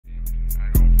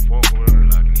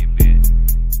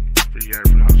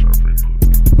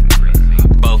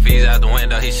P's out the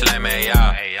window, he slamming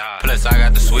y'all. Plus I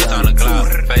got the switch on the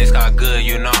Glock. Face got good,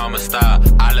 you know I'm a star.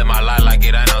 I live my life like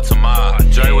it ain't no tomorrow.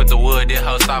 Dre with the wood, this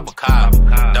hoe stop a cop.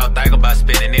 Don't think about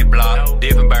spinning it block.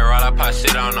 Dipping back roll, I pop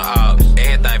shit on the ops.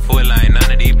 Everything full lane,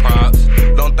 none of these props.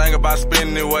 Don't think about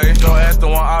spinning it way. Don't ask the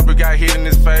one Aubrey got hit in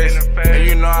his face. And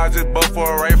you know I just bought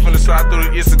for a ray from the slide through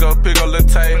the east to go pick up Lil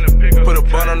Tay. Put a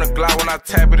bun on the Glock when I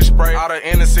tap it and spray. All the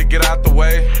innocent get out the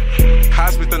way.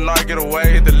 Hospital know I get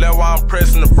away. Hit the left while I'm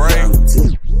pressing the brake.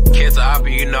 Kids are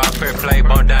hopping, you know I fair play.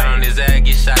 Bump down on his ass,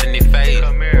 get shot in the face.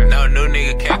 No new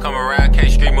nigga can't come around,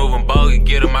 can't street moving bogey,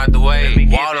 get him out the way.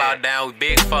 Wall out down with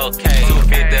big 4K.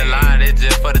 250 that line, it's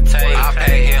just for the taste. I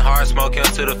pay him hard, smoke him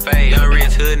to the face. Young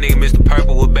rich hood nigga, Mr.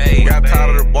 Purple with babe. Got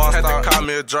tired of the boss, had to call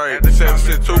me a Drake.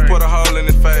 762 put a hole in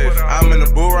his face. I'm in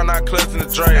the booth right now, clutching the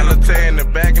Drake. Lil Tay in the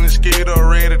back and the skid or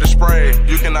ready to spray.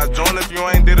 You cannot join if you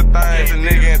ain't did a thing. The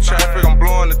nigga in traffic, I'm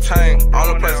blowing the tank.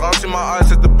 Only place I see my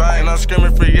ice at the bank. And I'm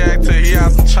screaming for yak till he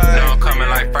out the chain. Now I'm coming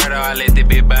like Fredo, I let the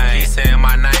bitch bang. He saying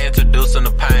my name, introducing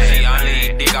the pain. She only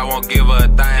eat dick, I won't give her a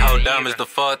thing. Ho dumb as the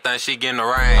fuck, think she getting the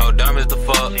rain. Ho dumb as the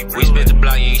fuck, we spit the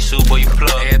block, you ain't shoot, boy, you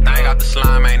plug. Everything out the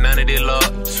slime, ain't none of this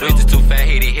luck. Switch is too fat,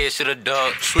 hit it, hit, shoulda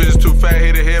duck. Switch is too fat,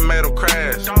 hit it, hit, made him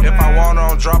crash. If I want her,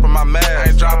 I'm dropping my mask.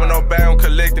 Ain't dropping no bag, I'm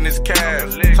collecting this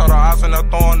cash. Told her I finna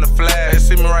throwing the flag. They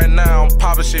see me right now, I'm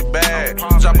popping shit bad.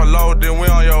 Drop a load, then we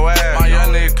on your ass. My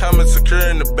young nigga coming secure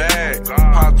in the bag.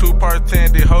 Pop 2 per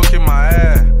 10, the hoe kick my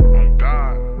ass.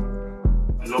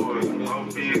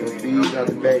 He's out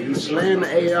the back. He slammed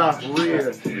the AR for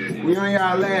real. We on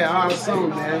y'all last all summer,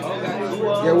 man.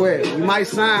 Yeah, what? You might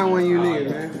sign one of you niggas,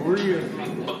 man. For real.